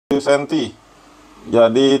cm.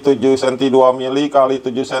 Jadi 7 cm 2 mili kali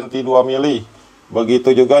 7 cm 2 mili.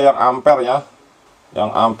 Begitu juga yang ampere ya.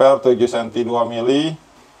 Yang ampere 7 cm 2 mili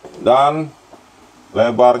dan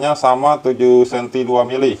lebarnya sama 7 cm 2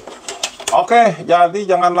 mili. Oke, jadi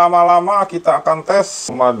jangan lama-lama, kita akan tes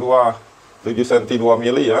sama 7 cm 2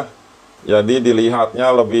 mili ya. Jadi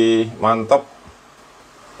dilihatnya lebih mantap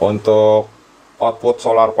untuk output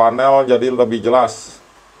solar panel, jadi lebih jelas.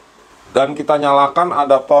 Dan kita nyalakan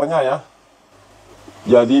adaptornya ya.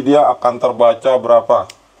 Jadi dia akan terbaca berapa.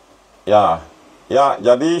 Ya,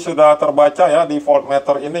 jadi sudah terbaca ya di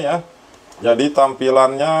voltmeter ini ya. Jadi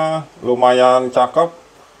tampilannya lumayan cakep.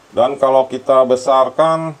 Dan kalau kita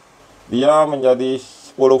besarkan, dia menjadi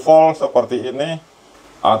 10 volt seperti ini.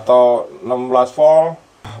 Atau 16 volt.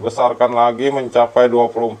 Besarkan lagi mencapai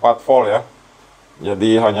 24 volt ya.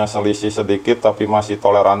 Jadi hanya selisih sedikit tapi masih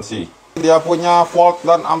toleransi. Dia punya volt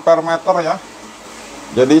dan ampere meter ya.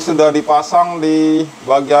 Jadi sudah dipasang di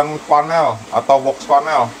bagian panel atau box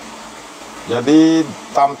panel. Jadi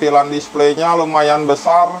tampilan displaynya lumayan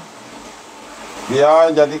besar.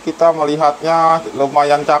 Jadi kita melihatnya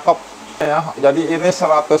lumayan cakep ya. Jadi ini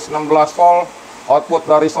 116 volt output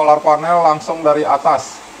dari solar panel langsung dari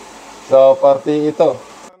atas. Seperti itu.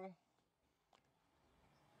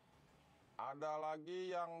 Ada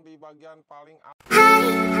lagi yang di bagian paling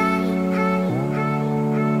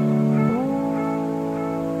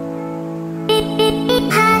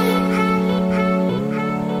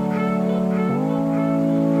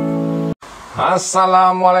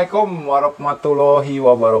Assalamualaikum warahmatullahi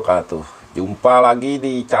wabarakatuh. Jumpa lagi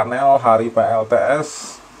di channel Hari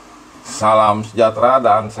PLTS. Salam sejahtera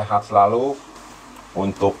dan sehat selalu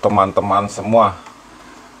untuk teman-teman semua.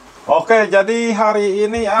 Oke, jadi hari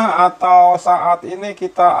ini ya, atau saat ini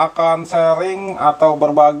kita akan sharing atau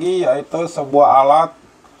berbagi, yaitu sebuah alat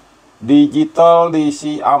digital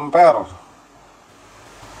DC ampere.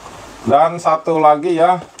 Dan satu lagi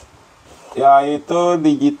ya, yaitu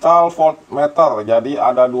digital voltmeter. Jadi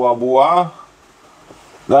ada 2 buah.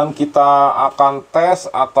 Dan kita akan tes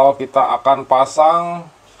atau kita akan pasang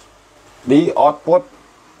di output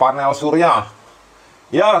panel surya.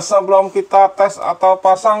 Ya, sebelum kita tes atau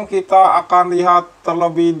pasang, kita akan lihat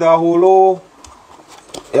terlebih dahulu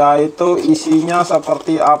yaitu isinya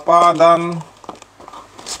seperti apa dan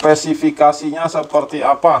spesifikasinya seperti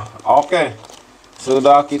apa. Oke,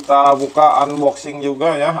 sudah kita buka unboxing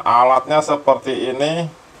juga ya. Alatnya seperti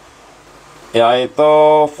ini, yaitu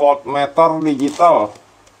voltmeter digital.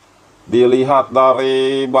 Dilihat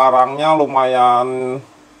dari barangnya lumayan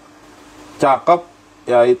cakep,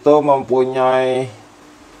 yaitu mempunyai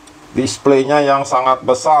displaynya yang sangat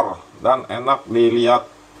besar dan enak dilihat,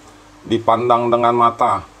 dipandang dengan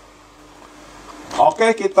mata.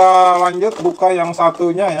 Oke, kita lanjut buka yang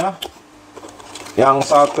satunya ya.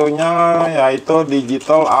 Yang satunya yaitu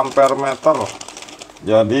digital ampere meter.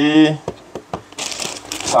 Jadi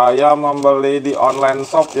saya membeli di online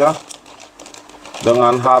shop ya,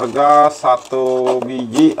 dengan harga 1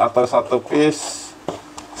 biji atau 1 piece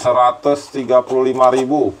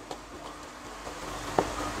 135.000.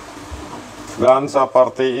 Dan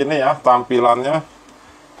seperti ini ya tampilannya.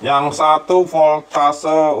 Yang satu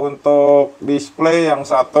voltase untuk display, yang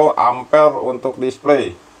satu ampere untuk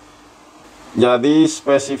display. Jadi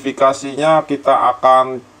spesifikasinya kita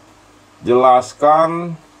akan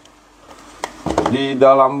jelaskan di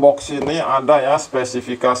dalam box ini. Ada ya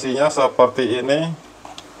spesifikasinya seperti ini,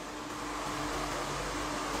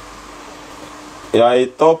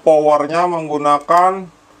 yaitu powernya menggunakan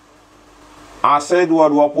AC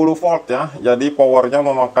 220 volt ya. Jadi powernya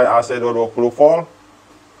memakai AC 220 volt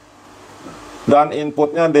dan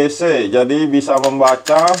inputnya DC. Jadi bisa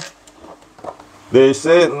membaca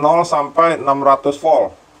DC 0 sampai 600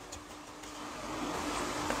 volt.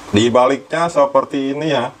 Di baliknya seperti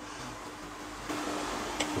ini ya.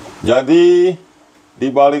 Jadi di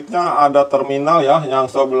baliknya ada terminal ya, yang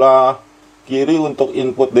sebelah kiri untuk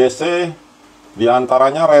input DC. Di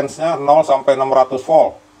antaranya range-nya 0 sampai 600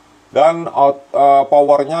 volt. Dan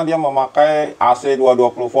powernya dia memakai AC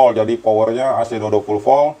 220 volt. Jadi powernya AC 220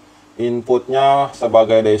 volt. Inputnya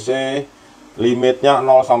sebagai DC. Limitnya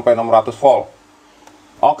 0 sampai 600 volt.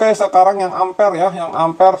 Oke, sekarang yang ampere ya. Yang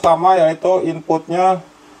ampere sama, yaitu inputnya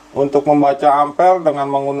untuk membaca ampere dengan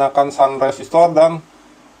menggunakan shunt resistor, dan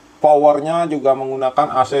powernya juga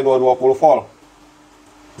menggunakan AC 220 volt.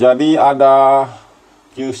 Jadi ada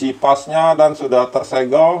QC pasnya dan sudah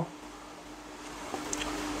tersegel.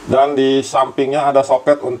 Dan di sampingnya ada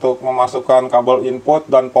soket untuk memasukkan kabel input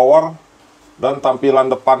dan power. Dan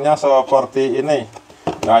tampilan depannya seperti ini,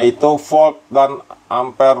 yaitu volt dan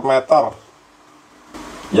ampere meter.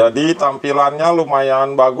 Jadi tampilannya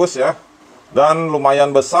lumayan bagus ya, dan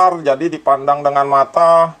lumayan besar, jadi dipandang dengan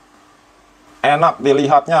mata enak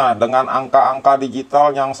dilihatnya dengan angka-angka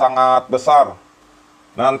digital yang sangat besar.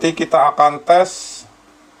 Nanti kita akan tes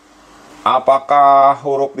apakah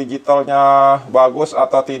huruf digitalnya bagus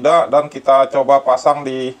atau tidak, dan kita coba pasang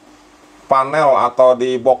di panel atau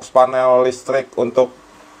di box panel listrik untuk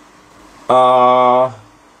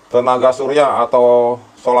tenaga surya atau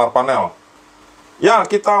solar panel. Ya,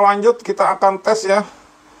 kita lanjut, kita akan tes ya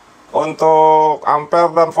untuk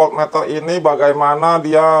ampere dan voltmeter ini, bagaimana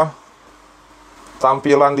dia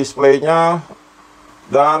tampilan displaynya,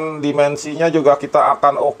 dan dimensinya juga kita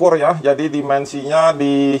akan ukur ya. Jadi dimensinya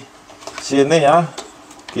di sini ya,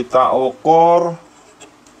 kita ukur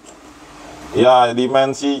ya,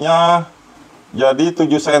 dimensinya jadi 7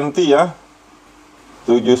 cm ya,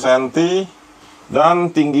 7 cm,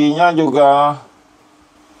 dan tingginya juga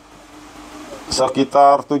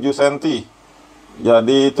sekitar 7 cm.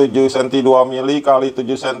 Jadi 7 cm 2 mili kali 7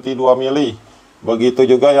 cm 2 mili. Begitu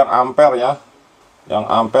juga yang ampere ya. Yang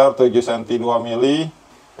ampere 7 cm 2 mili,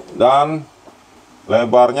 dan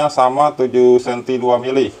lebarnya sama 7 cm 2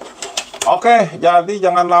 mili. Oke, jadi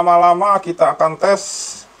jangan lama-lama, kita akan tes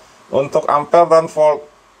untuk ampere dan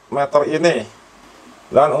voltmeter ini.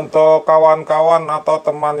 Dan untuk kawan-kawan atau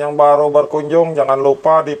teman yang baru berkunjung, jangan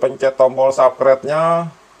lupa dipencet tombol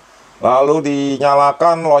subscribe-nya, lalu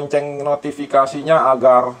dinyalakan lonceng notifikasinya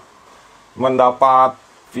agar mendapat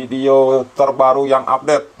video terbaru yang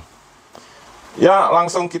update. Ya,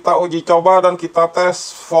 langsung kita uji coba dan kita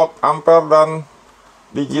tes volt ampere dan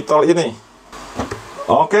digital ini.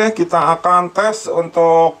 Oke, kita akan tes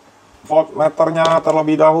untuk voltmeternya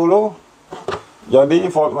terlebih dahulu. Jadi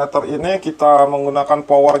voltmeter ini kita menggunakan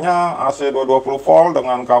powernya AC 220 volt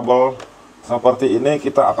dengan kabel seperti ini.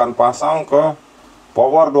 Kita akan pasang ke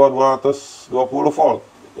power 220 volt,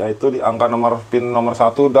 yaitu di angka pin nomor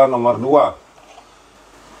 1 dan nomor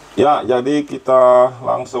 2. Ya, jadi kita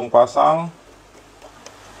langsung pasang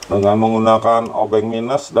dengan menggunakan obeng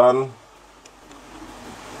minus, dan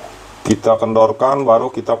kita kendorkan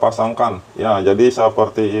baru kita pasangkan. Ya, jadi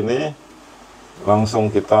seperti ini.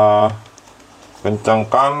 Langsung kita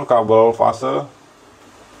kencangkan kabel fase.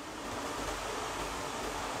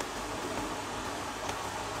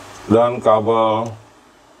 Dan kabel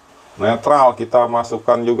netral kita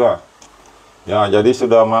masukkan juga. Ya, jadi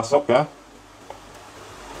sudah masuk ya.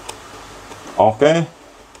 Oke.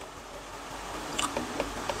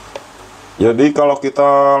 Jadi kalau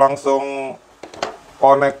kita langsung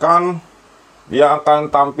konekkan, dia akan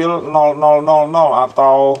tampil 0000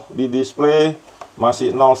 atau di display masih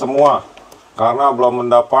 0 semua karena belum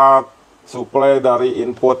mendapat suplai dari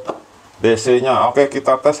input DC-nya. Oke,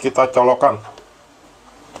 kita tes, kita colokan.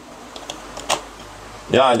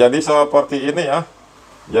 Ya, jadi seperti ini ya.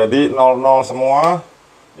 Jadi 00 semua.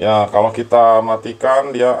 Ya, kalau kita matikan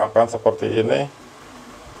dia akan seperti ini.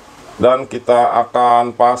 Dan kita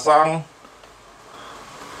akan pasang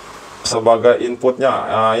sebagai inputnya.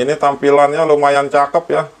 Nah, ini tampilannya lumayan cakep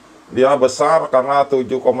ya. Dia besar karena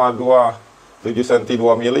 7,7 cm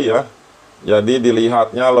 2 mili ya. Jadi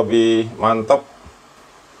dilihatnya lebih mantap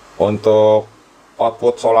untuk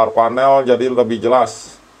output solar panel, jadi lebih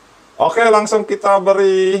jelas. Oke, langsung kita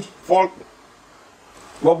beri volt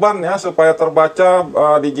beban ya, supaya terbaca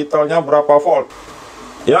digitalnya berapa volt.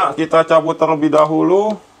 Ya, kita cabut terlebih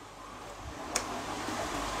dahulu.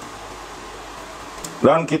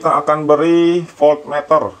 Dan kita akan beri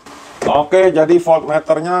voltmeter. Oke, jadi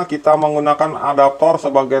voltmeternya kita menggunakan adaptor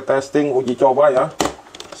sebagai testing uji coba ya,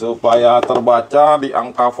 supaya terbaca di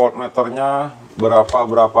angka voltmeternya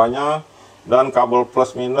berapanya. Dan kabel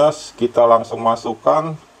plus minus kita langsung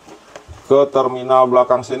masukkan ke terminal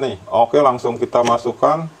belakang sini. Oke, langsung kita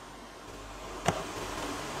masukkan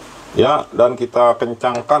ya, dan kita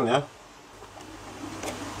kencangkan ya.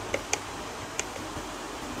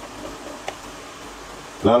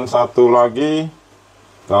 Dan satu lagi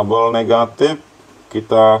kabel negatif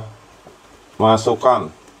kita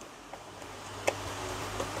masukkan.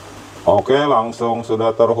 Oke, langsung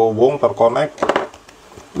sudah terhubung, terkonek.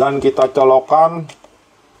 Dan kita colokkan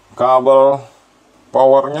kabel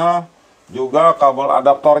powernya, juga kabel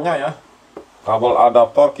adaptornya ya. Kabel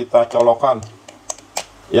adaptor kita colokkan.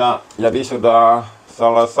 Ya, jadi sudah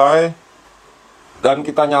selesai. Dan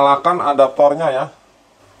kita nyalakan adaptornya ya.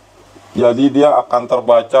 Jadi dia akan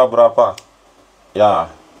terbaca berapa.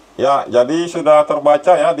 Ya, jadi sudah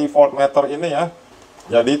terbaca ya di voltmeter ini ya.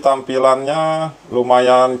 Jadi tampilannya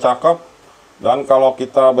lumayan cakep. Dan kalau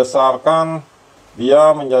kita besarkan,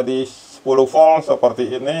 dia menjadi 10 volt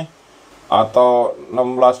seperti ini, atau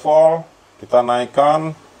 16 volt. Kita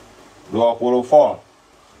naikkan 20 volt.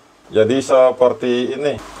 Jadi seperti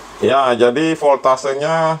ini. Ya, jadi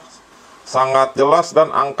voltasenya sangat jelas dan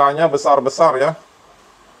angkanya besar-besar ya.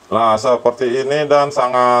 Nah, seperti ini dan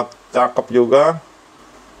sangat cakep juga.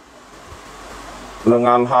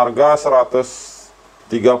 Dengan harga 135.000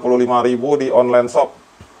 di online shop.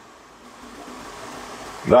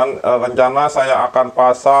 Dan rencana saya akan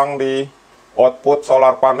pasang di output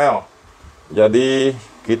solar panel. Jadi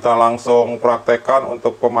kita langsung praktekkan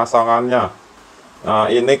untuk pemasangannya.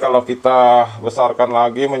 Nah, ini kalau kita besarkan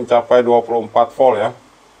lagi mencapai 24 volt ya.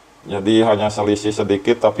 Jadi hanya selisih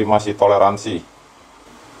sedikit tapi masih toleransi.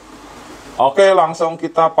 Oke, langsung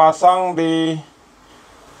kita pasang di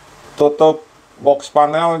tutup box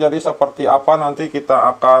panel. Jadi seperti apa nanti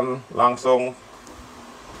kita akan langsung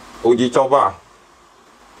uji coba.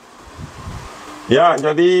 Ya,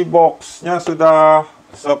 jadi boxnya sudah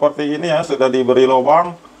seperti ini ya, sudah diberi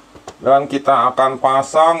lubang. Dan kita akan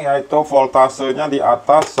pasang yaitu voltasenya di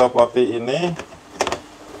atas seperti ini.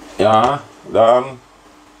 Ya, dan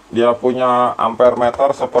dia punya ampere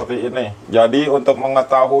meter seperti ini. Jadi untuk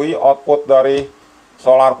mengetahui output dari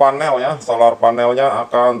solar panel ya, solar panelnya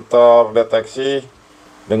akan terdeteksi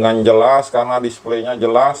dengan jelas karena displaynya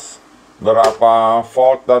jelas berapa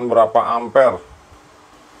volt dan berapa ampere.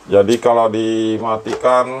 Jadi kalau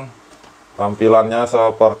dimatikan tampilannya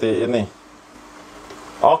seperti ini.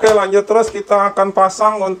 Oke, lanjut terus kita akan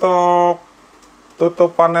pasang untuk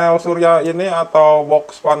tutup panel surya ini atau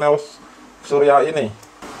box panel surya ini.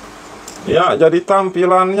 Ya, jadi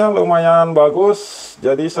tampilannya lumayan bagus.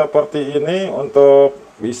 Jadi seperti ini untuk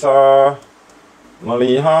bisa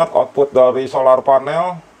melihat output dari solar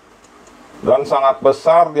panel. Dan sangat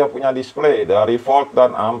besar dia punya display dari volt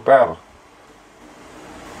dan ampere.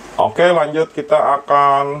 Oke, lanjut kita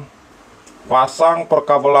akan pasang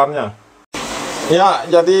perkabelannya. Ya,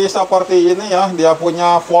 jadi seperti ini ya, dia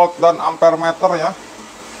punya volt dan ampere meter ya.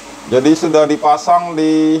 Jadi sudah dipasang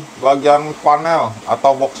di bagian panel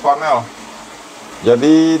atau box panel.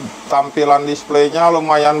 Jadi tampilan displaynya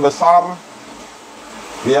lumayan besar.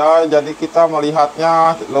 Ya, jadi kita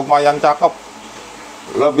melihatnya lumayan cakep.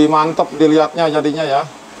 Lebih mantap dilihatnya jadinya ya.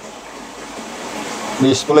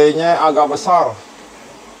 Displaynya agak besar.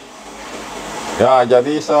 Ya,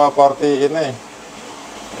 jadi seperti ini.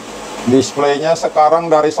 Displaynya sekarang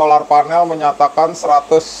dari solar panel menyatakan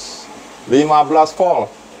 115 volt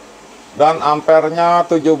dan ampernya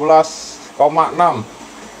 17,6.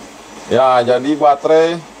 Ya, jadi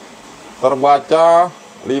baterai terbaca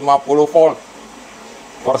 50 volt.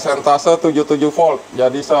 Persentase 77 volt.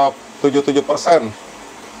 Jadi 77%.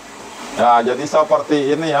 Ya, jadi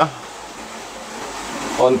seperti ini ya.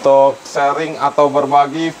 Untuk sharing atau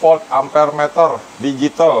berbagi Volt Ampere Meter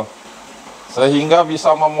Digital, sehingga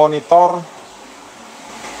bisa memonitor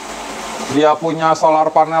dia punya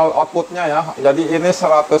solar panel outputnya ya. Jadi ini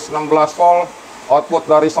 116 volt output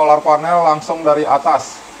dari solar panel langsung dari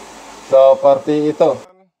atas seperti itu.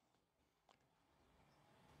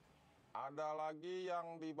 Ada lagi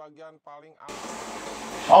yang di bagian paling atas.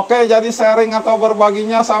 Oke, jadi sharing atau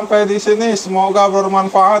berbaginya sampai di sini. Semoga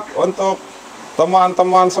bermanfaat untuk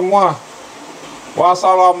teman-teman semua.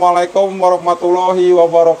 Wassalamualaikum warahmatullahi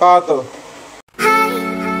wabarakatuh.